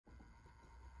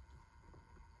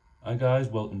Hi guys,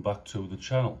 welcome back to the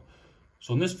channel.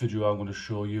 So in this video I'm going to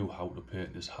show you how to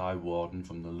paint this High Warden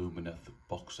from the Lumineth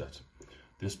box set.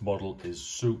 This model is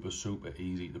super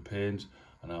easy to paint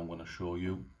and I'm going to show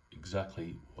you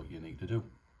exactly what you need to do.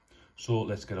 So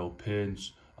let's get our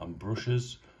paints and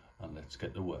brushes and let's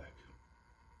get to work.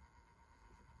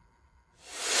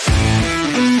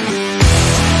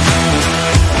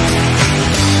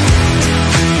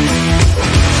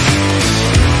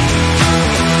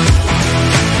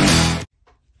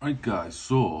 Right guys,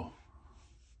 so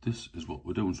this is what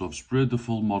we're doing. So I've sprayed the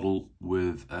full model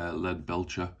with lead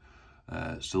Belcher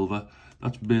silver.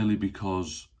 That's mainly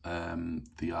because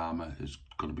the armour is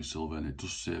going to be silver and it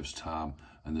just saves time,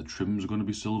 and the trims are going to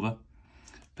be silver.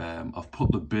 I've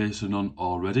put the basing on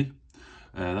already.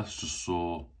 That's just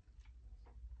so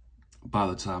by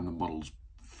the time the model's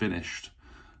finished,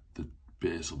 the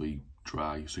base will be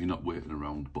dry, so you're not waiting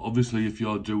around. But obviously if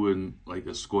you're doing like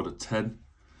a squad of 10,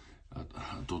 I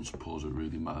don't suppose it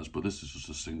really matters, but this is just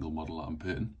a single model that I'm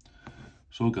painting.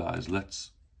 So guys,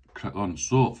 let's crack on.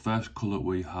 So first colour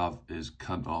we have is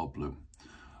Cantor Blue,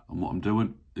 and what I'm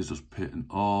doing is just painting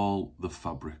all the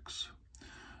fabrics.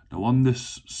 Now on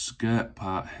this skirt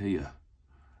part here,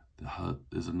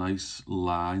 there's a nice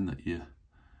line that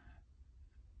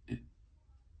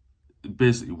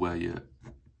basically where you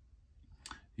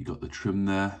got the trim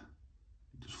there.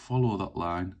 You just follow that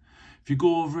line. If you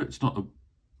go over it, it's not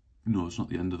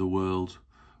the end of the world,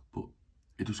 but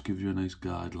it just gives you a nice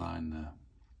guideline there.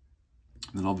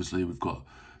 And then obviously we've got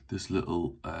this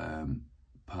little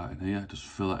part in here, just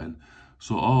fill it in.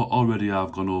 So already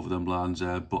I've gone over them lines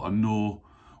there, but I know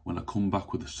when I come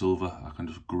back with the silver, I can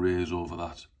just graze over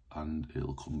that and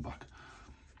it'll come back.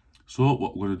 So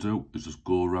what we're going to do is just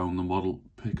go around the model,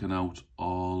 picking out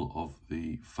all of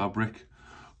the fabric,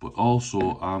 but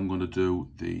also I'm going to do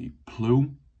the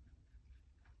plume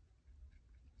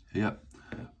here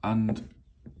and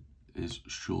his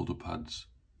shoulder pads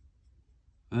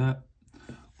there.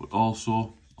 But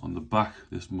also on the back,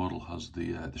 this model has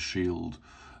the shield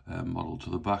model to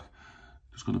the back.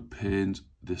 Just going to paint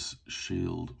this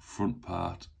shield front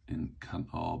part in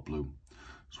Cantor Blue.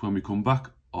 So when we come back,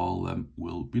 all them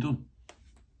will be done.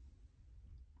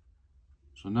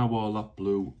 So now all that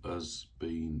blue has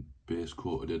been base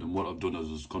coated in, and what I've done is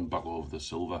just gone back over the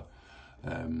silver,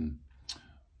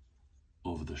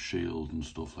 over the shield and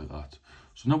stuff like that.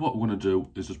 So now what we're going to do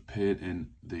is just paint in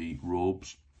the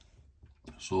robes.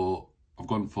 So I've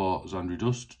gone for Zandri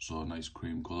Dust, so a nice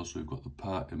cream colour. So we've got the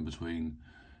part in between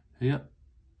here,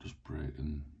 just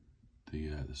breaking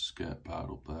the skirt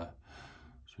part up there.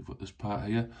 So we've got this part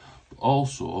here, but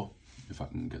also, if I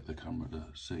can get the camera to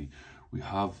see, we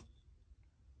have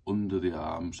under the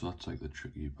arm, so that's like the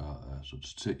tricky part there. So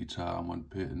just take your time when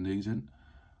painting these in,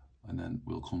 and then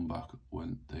we'll come back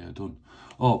when they are done.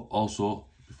 Oh, also,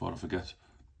 before I forget,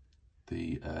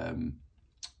 the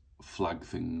flag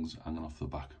things hanging off the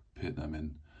back, paint them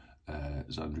in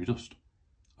Zandri Dust.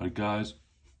 Alright guys,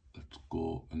 let's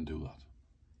go and do that.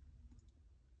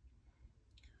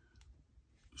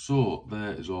 So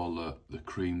there is all the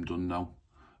cream done now,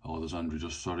 or the Zandri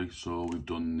Dust, sorry. So we've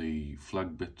done the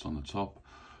flag bits on the top,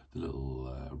 the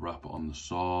little wrap on the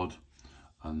sword,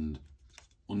 and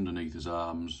underneath his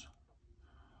arms,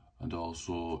 and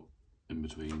also in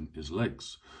between his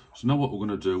legs. So now what we're going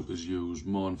to do is use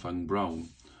Mornfang Brown,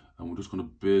 and we're just going to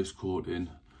base coat in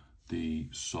the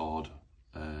sword.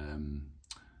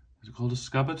 Is it called a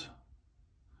scabbard?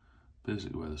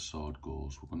 Basically where the sword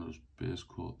goes. We're going to just base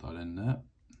coat that in there.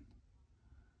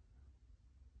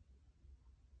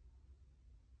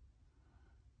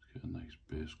 Get a nice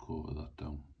base coat of that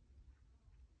down.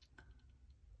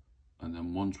 And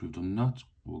then once we've done that,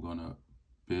 we're going to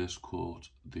base coat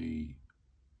the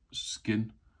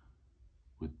skin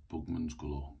with Bugman's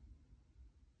Glow.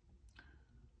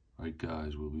 Right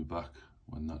guys, we'll be back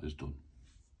when that is done.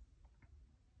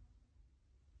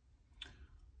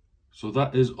 So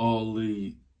that is all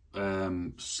the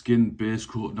skin base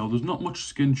coat. Now there's not much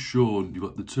skin shown. You've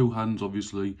got the two hands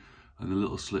obviously and the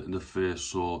little slit in the face.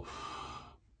 So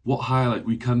what highlight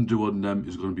we can do on them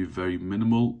is going to be very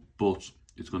minimal, but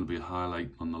it's going to be a highlight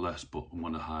nonetheless. But I'm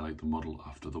going to highlight the model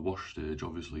after the wash stage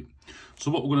obviously. So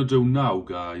what we're going to do now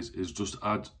guys is just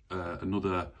add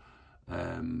another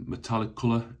metallic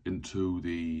colour into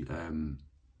the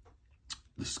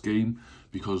scheme,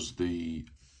 because the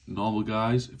normal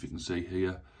guys, if you can see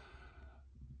here,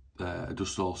 are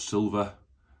just all silver.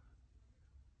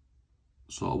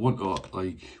 So I want to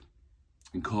like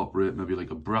incorporate maybe like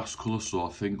a brass colour. So I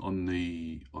think on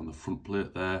the front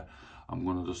plate there, I'm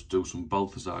going to just do some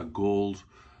Balthazar gold.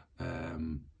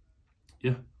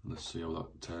 Yeah, let's see how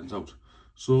that turns out.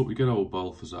 So we get our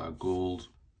Balthazar Gold,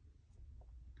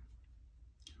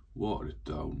 water it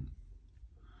down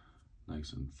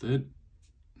nice and thin,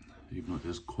 even though it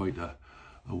is quite a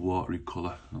watery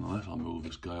colour. Nonetheless, I'll move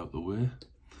this guy out the way.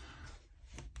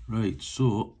 Right,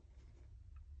 so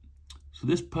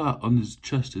this part on his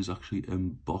chest is actually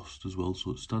embossed as well,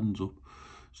 so it stands up.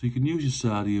 So you can use your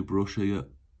side of your brush here,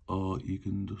 or you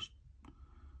can just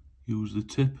use the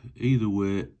tip. Either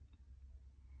way,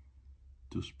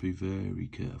 just be very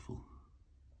careful.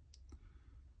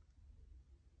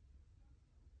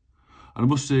 And I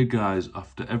must say, guys,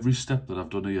 after every step that I've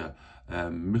done here,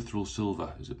 mithril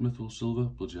silver, is it mithril silver?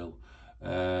 Bloody hell.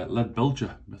 Lead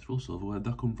belcher, mithril silver, where'd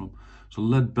that come from? So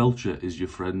lead belcher is your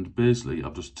friend. Basically,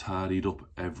 I've just tidied up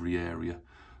every area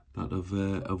that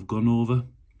I've gone over.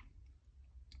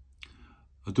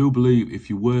 I do believe if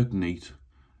you work neat,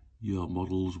 your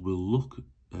models will look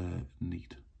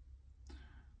neat.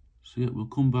 So yeah, we'll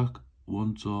come back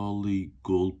once all the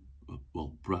gold,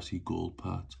 well, brassy gold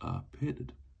parts are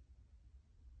painted.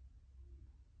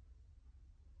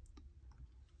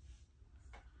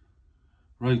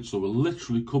 Right, so we're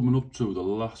literally coming up to the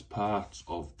last part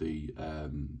of the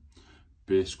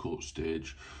base coat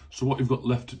stage. So what you've got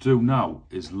left to do now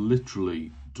is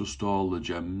literally dust all the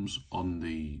gems on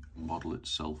the model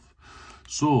itself.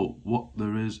 So what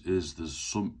there is there's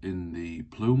some in the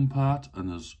plume part, and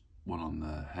there's one on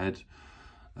the head.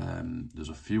 There's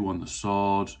a few on the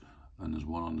sword, and there's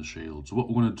one on the shield. So what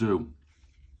we're going to do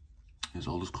is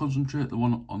I'll just concentrate the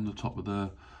one on the top of the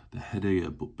head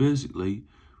here, but basically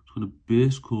I'm going to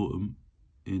base coat them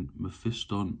in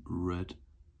Mephiston red,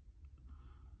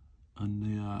 and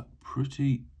they are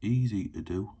pretty easy to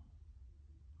do.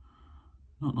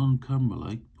 Not on camera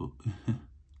like, but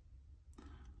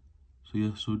so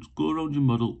yeah, so just go around your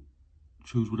model,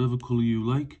 choose whatever colour you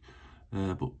like,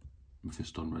 but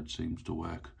Mephiston red seems to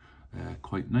work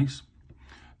quite nice,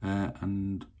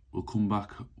 and we'll come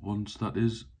back once that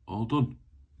is all done.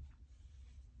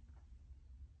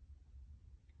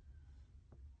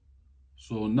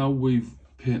 So now we've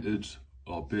painted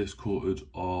or base coated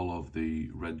all of the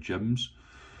red gems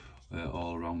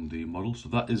all around the model. So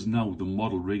that is now the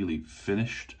model really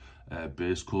finished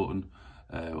base coating.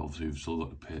 Obviously we've still got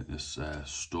to paint this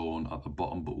stone at the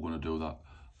bottom, but we're going to do that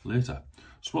later.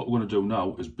 So what we're going to do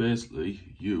now is basically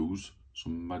use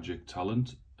some magic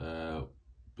talent,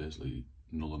 basically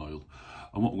Nuln Oil.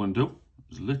 And what we're going to do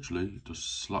is literally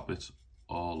just slap it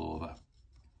all over.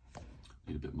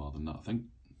 Need a bit more than that, I think.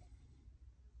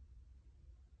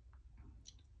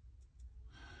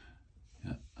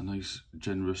 Yeah, a nice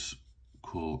generous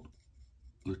coat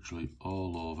literally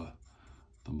all over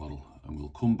the model, and we'll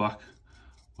come back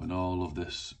when all of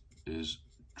this is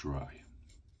dry.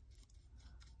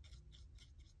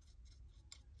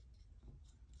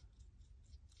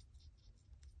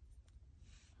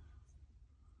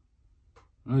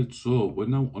 Right, so we're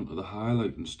now onto the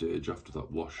highlighting stage after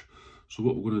that wash. So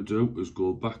what we're going to do is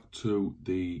go back to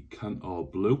the Cantor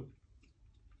Blue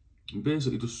and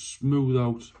basically just smooth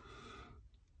out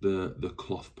the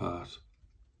cloth part.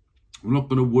 We're not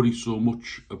going to worry so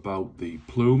much about the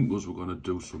plume because we're going to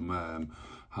do some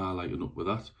highlighting up with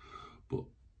that, but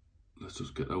let's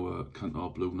just get our Cantor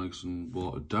Blue nice and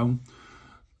watered down,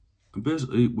 and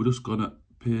basically we're just going to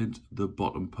paint the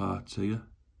bottom parts here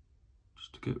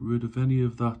just to get rid of any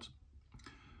of that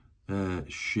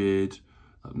shade,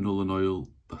 that Nuln Oil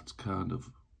that's kind of,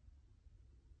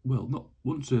 well, not,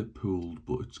 wouldn't say pooled,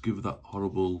 but it's given that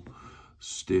horrible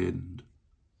stained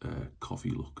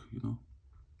coffee look, you know.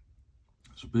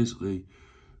 So basically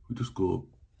we just go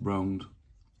round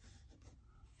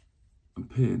and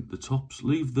paint the tops,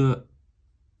 leave the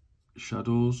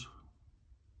shadows,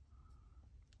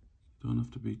 don't have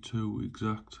to be too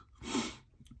exact,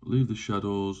 leave the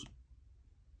shadows,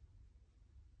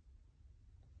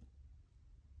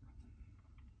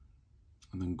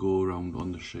 and then go around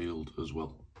on the shield as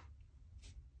well.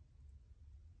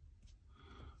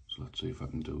 So let's see if I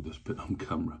can do this bit on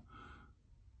camera.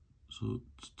 So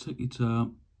take your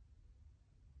time,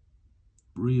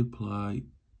 reapply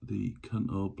the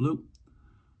Cantor Blue.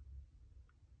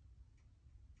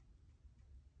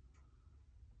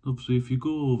 Obviously if you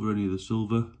go over any of the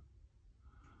silver,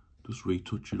 just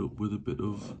retouch it up with a bit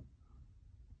of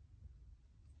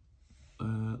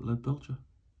lead belcher.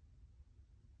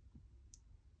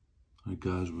 Right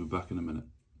guys, we'll be back in a minute.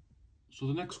 So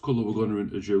the next colour we're going to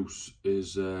introduce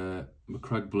is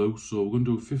Macragge Blue. So we're going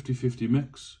to do a 50-50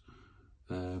 mix.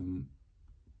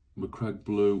 Macragge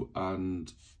Blue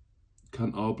and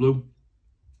Cantor Blue.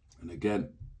 And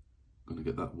again, I'm going to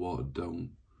get that watered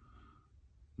down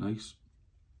nice.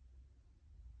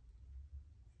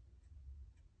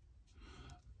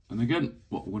 And again,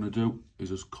 what we're going to do is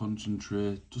just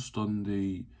concentrate just on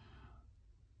the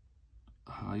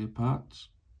higher parts,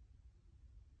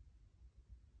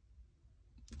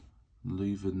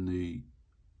 leaving the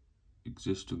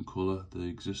existing colour, the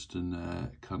existing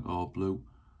Cantor blue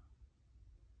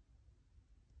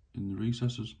in the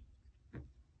recesses.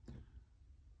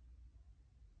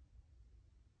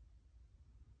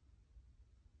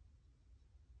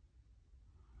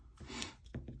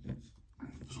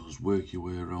 So just work your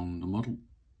way around the model.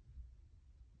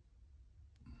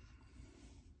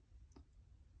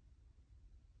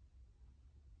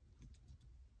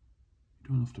 You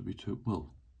don't have to be too,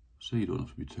 well, say you don't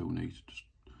have to be too neat, just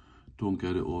don't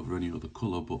get it over any other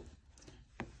colour, but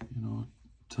you know,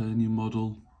 turn your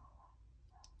model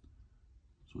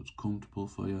so it's comfortable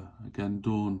for you. Again,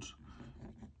 don't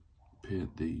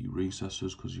paint the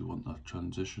recesses because you want that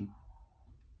transition.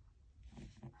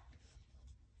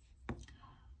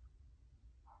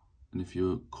 And if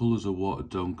your colours are watered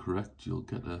down correct, you'll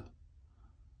get a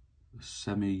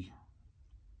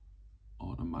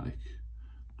semi-automatic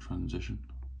transition.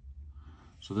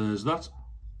 So there's that.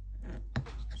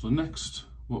 So next,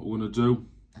 what we're going to do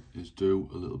is do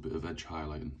a little bit of edge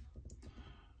highlighting.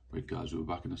 Right guys, we'll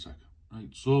be back in a sec.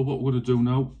 Right, so what we're going to do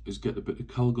now is get a bit of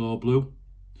Cantor blue,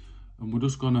 and we're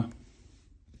just going to,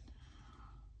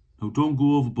 now don't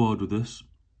go overboard with this,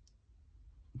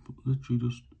 but literally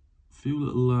just a few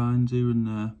little lines here and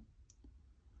there,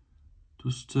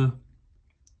 just to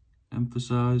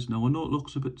emphasise. Now I know it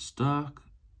looks a bit stark,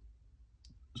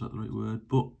 is that the right word,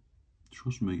 but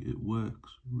trust me, it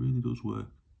works, it really does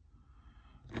work.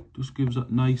 Just gives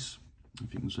that nice,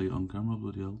 if you can see it on camera,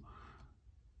 bloody hell,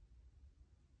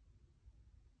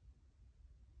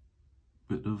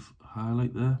 bit of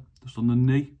highlight there, just on the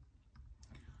knee,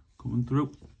 coming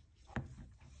through.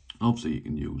 Obviously you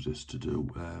can use this to do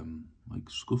like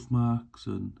scuff marks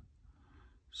and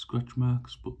scratch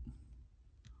marks, but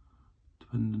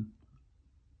depending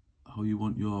how you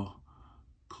want your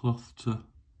cloth to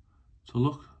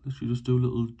look, literally just do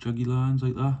little jaggy lines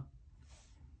like that.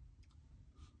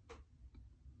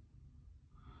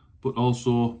 But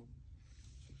also,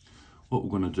 what we're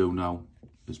going to do now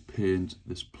is paint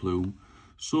this plume.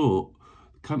 So,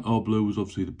 the Cantor blue is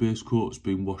obviously the base coat, it's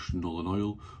been washed in Null and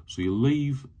oil. So you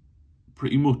leave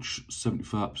pretty much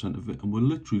 75% of it, and we're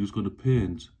literally just going to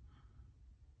paint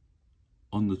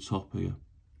on the top here.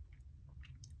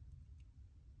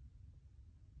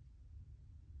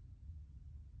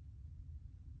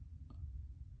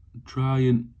 And try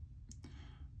and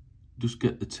just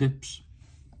get the tips.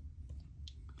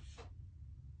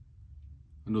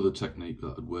 Another technique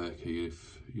that would work here,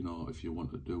 if you know, if you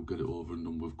want to get it over and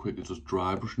done with quick, is just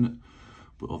dry brushing it.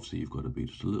 But obviously you've got to be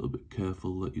just a little bit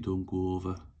careful that you don't go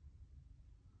over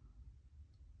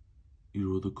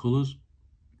your other colours.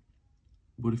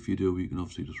 But if you do, you can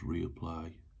obviously just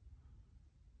reapply.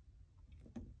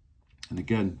 And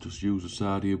again, just use a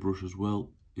side of your brush as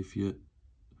well if you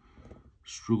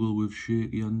struggle with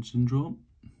shaky hand syndrome.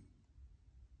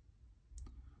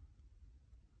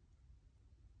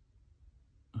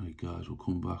 Right guys, we'll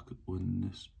come back when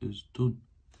this is done.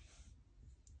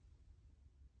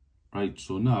 Right,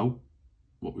 so now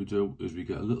what we do is we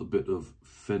get a little bit of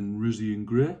Fenrisian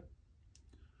grey,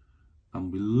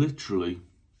 and we literally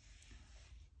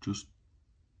just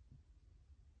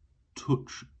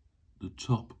touch the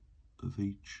top of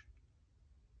each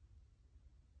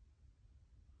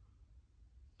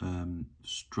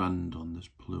strand on this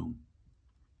plume.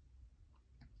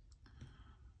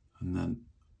 And then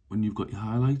when you've got your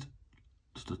highlight,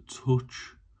 just a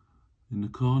touch in the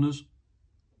corners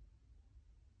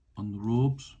on the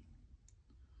robes.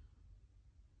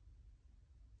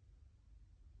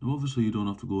 Now obviously you don't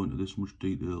have to go into this much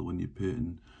detail when you're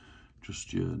painting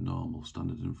just your normal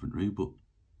standard infantry, but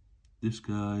this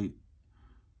guy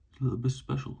is a little bit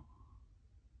special.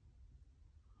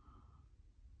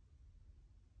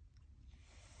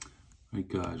 Right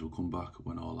guys, we'll come back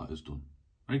when all that is done.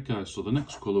 Right guys, so the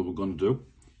next colour we're going to do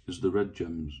is the red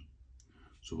gems.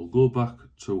 So we'll go back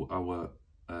to our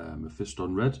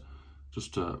Mephiston red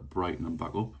just to brighten them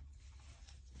back up.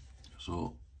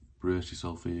 So brace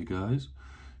yourself here guys,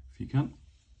 if you can.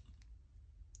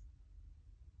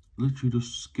 Literally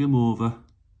just skim over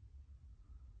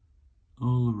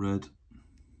all the red.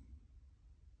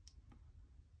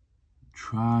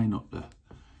 Try not to,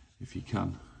 if you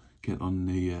can, get on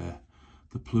the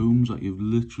plumes that you've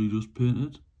literally just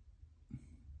painted.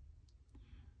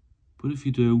 But if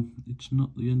you do, it's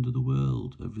not the end of the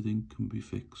world. Everything can be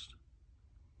fixed.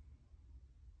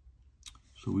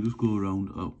 So we just go around.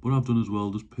 What I've done as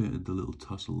well, just painted the little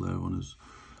tassel there on his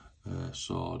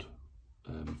sword,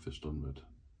 Mephiston red.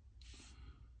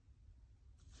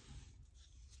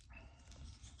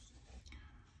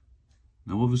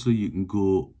 Now obviously you can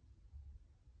go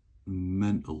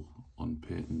mental on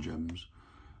painting gems.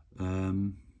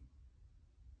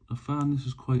 I find this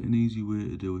is quite an easy way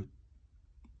to do it.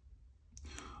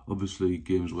 Obviously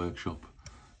Games Workshop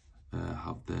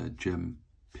have their gem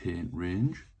paint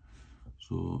range,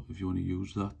 so if you want to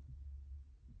use that,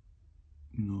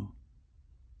 you know,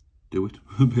 do it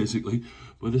basically.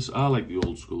 But this, I like the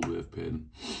old school way of painting.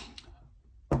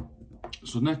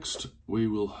 So next we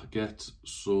will get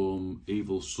some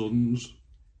Evil Suns,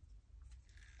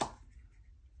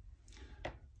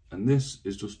 and this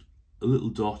is just a little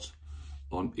dot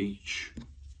on each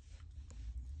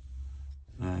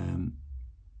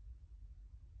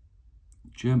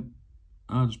gem.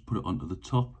 I'll just put it onto the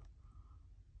top.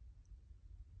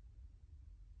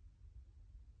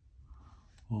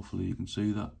 Hopefully you can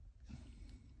see that.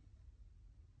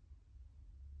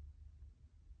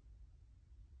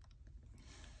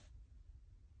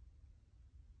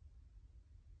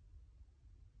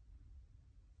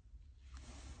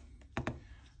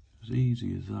 As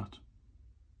easy as that.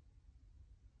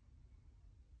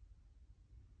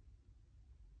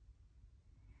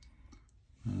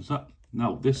 There's that.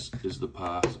 Now this is the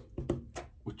part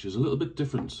which is a little bit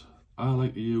different. I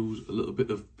like to use a little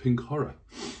bit of pink horror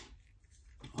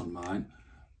on mine.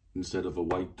 Instead of a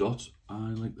white dot,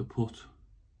 I like to put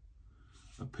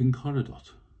a pink horror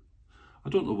dot. I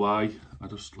don't know why, I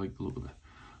just like the look of it.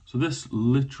 So this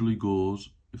literally goes,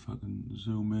 if I can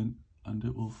zoom in and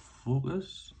it will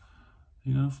focus. Are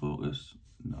you gonna focus?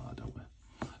 No, I don't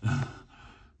know.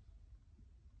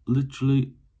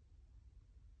 Literally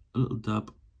a little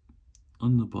dab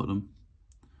on the bottom,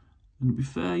 and to be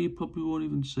fair, you probably won't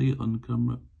even see it on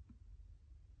camera,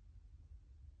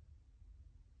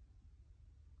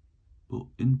 but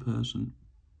in person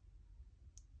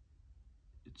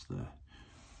it's there.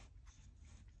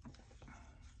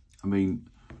 I mean,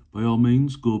 by all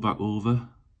means go back over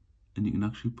and you can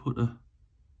actually put a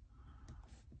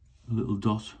little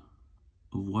dot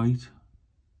of white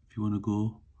if you want to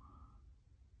go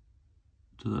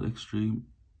to that extreme.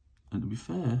 And to be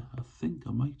fair, I think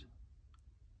I might.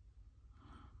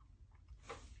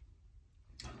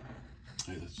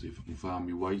 Hey, let's see if I can find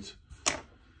me white.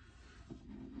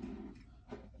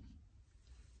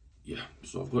 Yeah,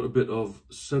 so I've got a bit of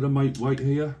ceramite white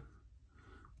here.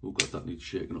 Oh god, that needs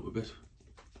shaking up a bit.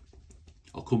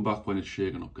 I'll come back when it's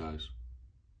shaken up, guys.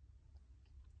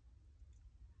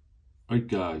 Right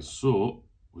guys, so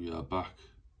we are back.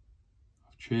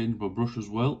 I've changed my brush as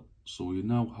well, so we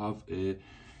now have a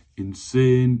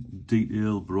insane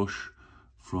detail brush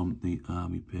from the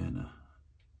Army Painter,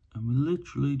 and we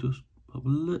literally just pop a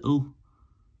little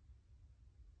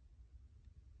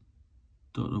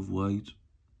dot of white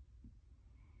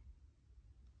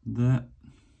there.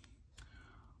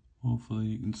 Hopefully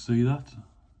you can see that.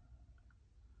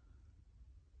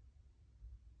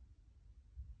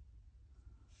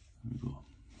 There we go.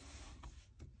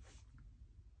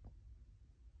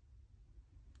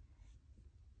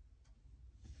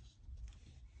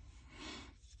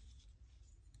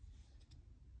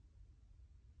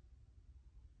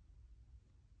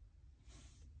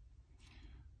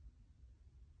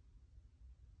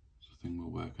 Thing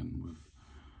we're working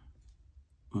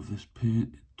with this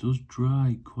paint, it does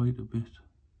dry quite a bit,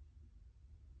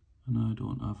 and I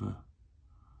don't have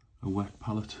a wet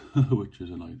palette, which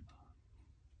is annoying.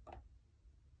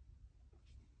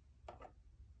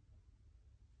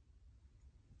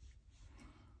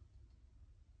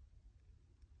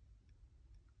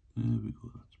 There we go,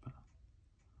 that's better.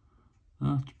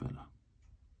 That's better.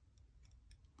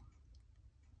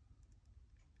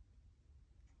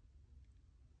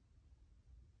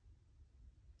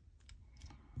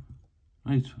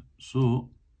 Right,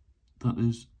 so that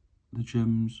is the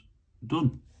gems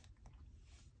done.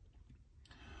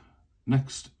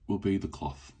 Next will be the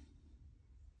cloth.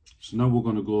 So now we're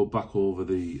going to go back over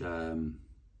the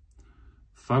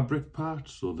fabric part,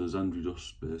 so the Zandri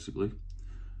dust basically.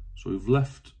 So we're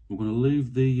going to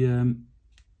leave the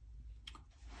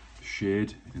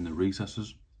shade in the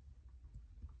recesses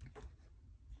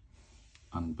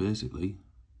and basically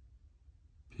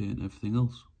paint everything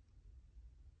else.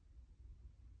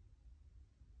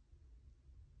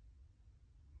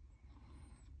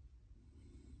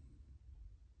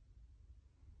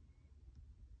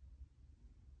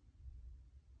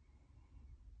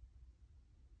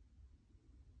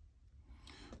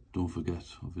 Don't forget,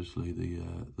 obviously,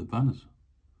 the banners.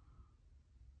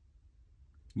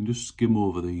 You can just skim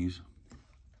over these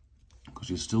because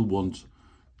you still want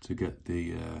to get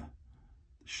the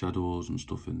shadows and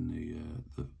stuff in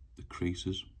the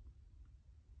creases.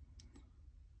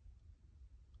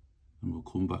 And and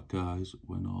we'll come back, guys,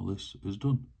 when all this is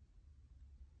done.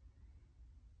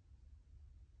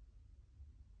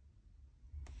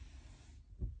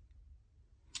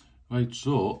 Right,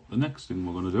 so the next thing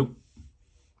we're going to do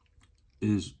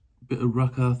is a bit of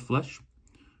rack-earth flesh.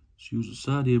 Just use a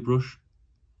side ear brush,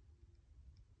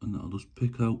 and that'll just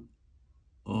pick out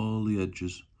all the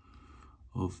edges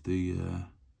of the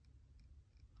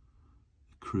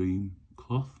cream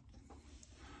cloth,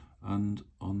 and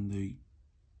on the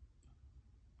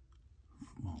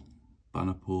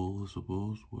banner pole, I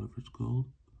suppose, whatever it's called,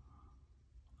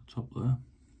 the top there.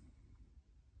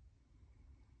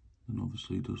 And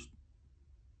obviously just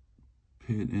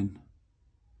paint in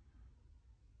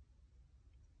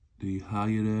the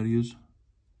higher areas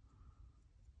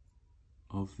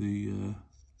of the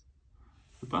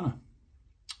banner.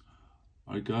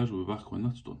 Alright guys, we'll be back when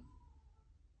that's done.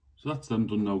 So that's them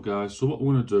done now, guys. So what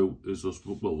we're going to do is just,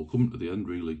 well, we're coming to the end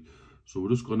really. So we're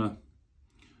just going to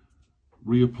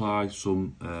reapply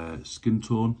some skin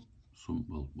tone, some,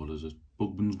 well, what is it,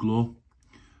 Bugman's Glow,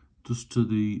 just to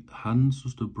the hands,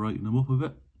 just to brighten them up a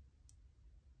bit.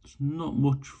 There's not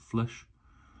much flesh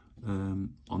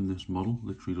on this model,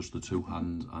 literally just the two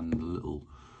hands and the little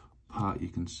part you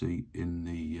can see in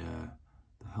the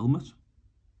helmet.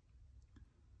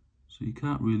 So you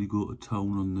can't really go to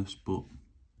town on this, but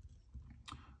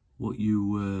what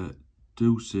you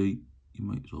do see, you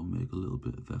might as well make a little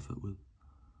bit of effort with.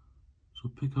 So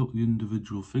pick out the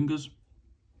individual fingers.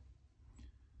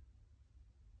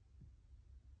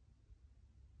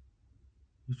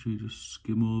 Literally just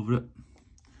skim over it.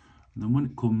 And then when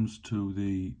it comes to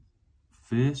the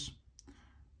face,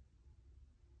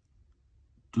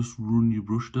 just run your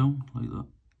brush down like that,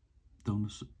 down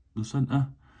the centre,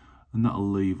 and that'll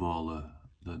leave all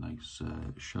the nice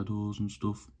shadows and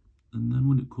stuff. And then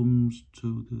when it comes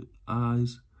to the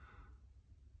eyes,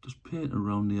 just paint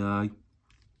around the eye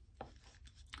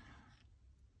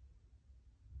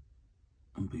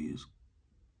and be as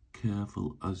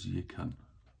careful as you can.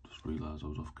 Just realised I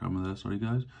was off camera there, sorry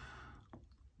guys.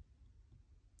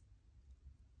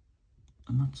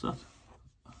 And that's that.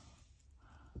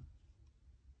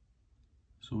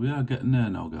 So we are getting there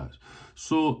now, guys.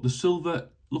 So the silver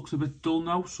looks a bit dull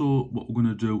now, so what we're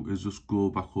going to do is just go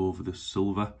back over this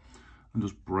silver and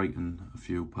just brighten a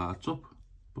few parts up.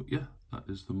 But yeah, that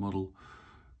is the model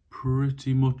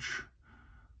pretty much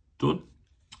done.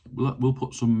 We'll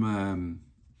put some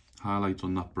highlights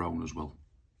on that brown as well.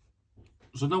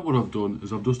 So now what I've done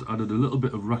is I've just added a little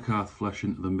bit of rack-earth flesh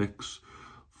into the mix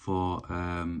for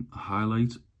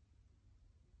highlight.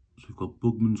 So we've got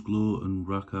Bugman's Glow and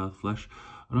rack-earth flesh,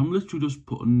 and I'm literally just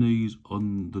putting these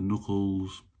on the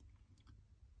knuckles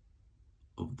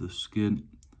of the skin,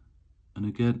 and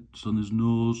again it's on his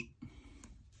nose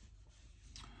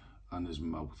and his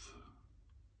mouth,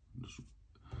 just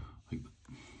like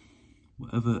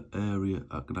whatever area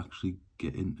I can actually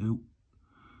get into.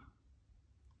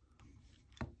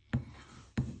 I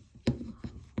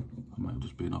might have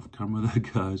just been off camera there,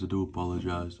 guys, I do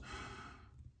apologise.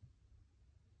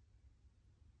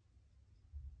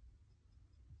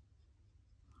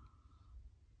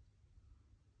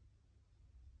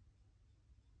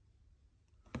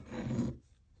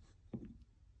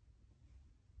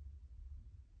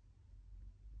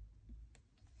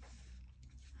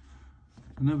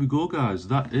 And there we go, guys,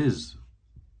 that is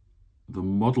the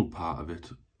model part of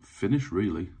it finished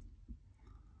really.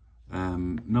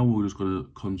 Now we're just going to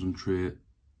concentrate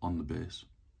on the base.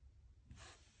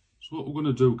 So what we're going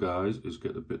to do, guys, is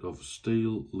get a bit of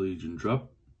Steel Legion drab,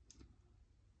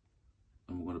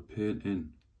 and we're going to paint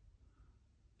in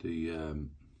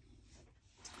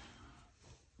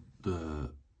the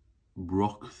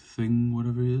rock thing,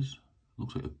 whatever it is.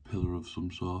 Looks like a pillar of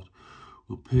some sort.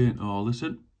 We'll paint all this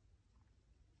in.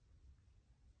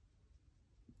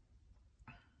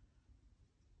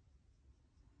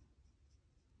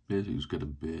 Basically just get a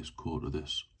base coat of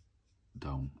this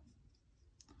down.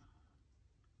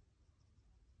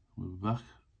 We'll be back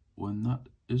when that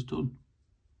is done.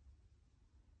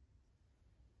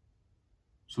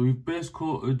 So we've base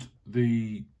coated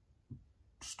the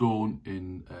stone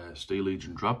in Steel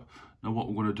Legion drab. Now what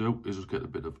we're going to do is just get a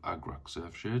bit of Agrax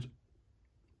Safe Shade,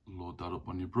 load that up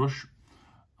on your brush,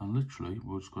 and literally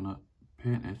we're just going to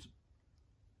paint it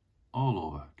all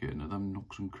over, get into them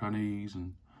nooks and crannies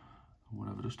and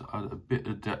whatever, just to add a bit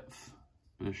of depth,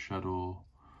 bit of shadow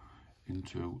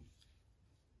into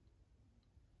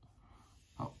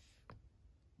that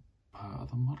part of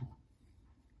the model,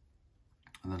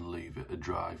 and then leave it to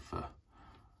dry for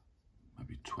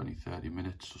maybe 20-30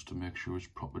 minutes just to make sure it's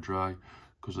proper dry,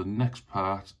 because the next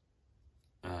part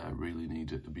really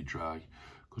needs it to be dry,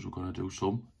 because we're going to do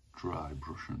some dry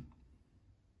brushing.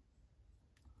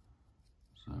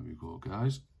 So there we go,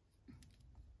 guys.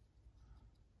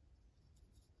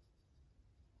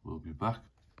 We'll be back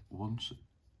once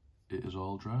it is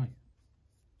all dry.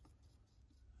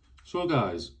 So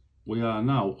guys, we are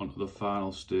now onto the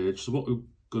final stage. So what we're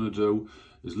going to do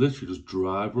is literally just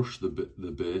dry brush the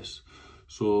base.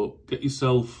 So get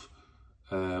yourself,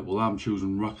 well, I'm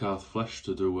choosing Rakarth Flesh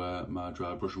to do my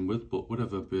dry brushing with, but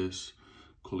whatever base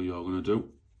colour you're going to do,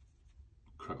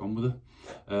 crack on with it.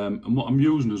 And what I'm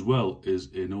using as well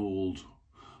is an old,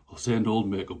 I'll say an old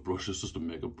makeup brush. It's just a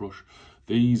makeup brush.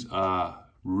 These are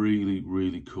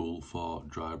really cool for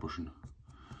dry brushing.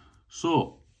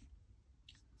 So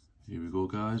here we go,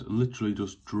 guys, and literally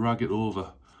just drag it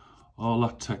over all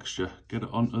that texture, get it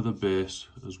onto the base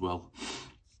as well,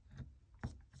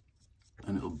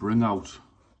 and it'll bring out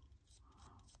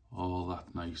all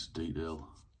that nice detail.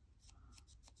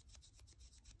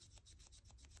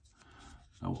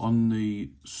 Now on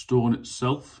the stone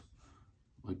itself,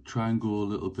 like, try and go a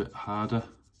little bit harder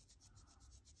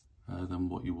than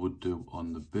what you would do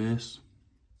on the base,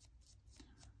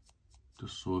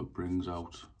 just so it brings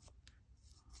out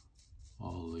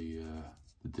all the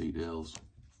details.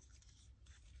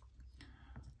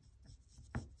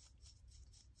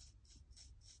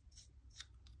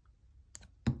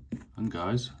 And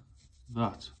guys,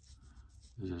 that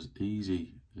is as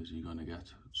easy as you're gonna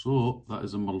get. So that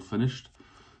is the model finished.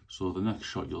 So the next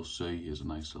shot you'll see is a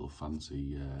nice little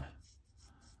fancy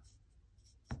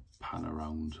pan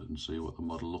around and see what the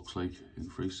model looks like in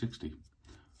 360.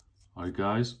 Alright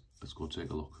guys, let's go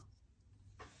take a look.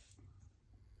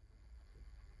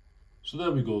 So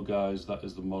there we go, guys, that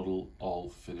is the model all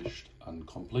finished and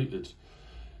completed.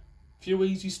 Few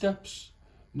easy steps,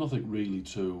 nothing really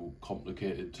too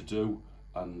complicated to do,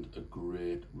 and a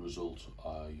great result.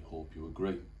 I hope you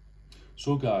agree.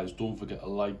 So guys, don't forget to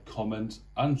like, comment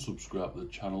and subscribe to the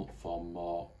channel for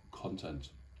more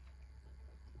content.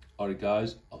 Alright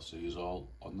guys, I'll see you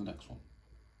all on the next one.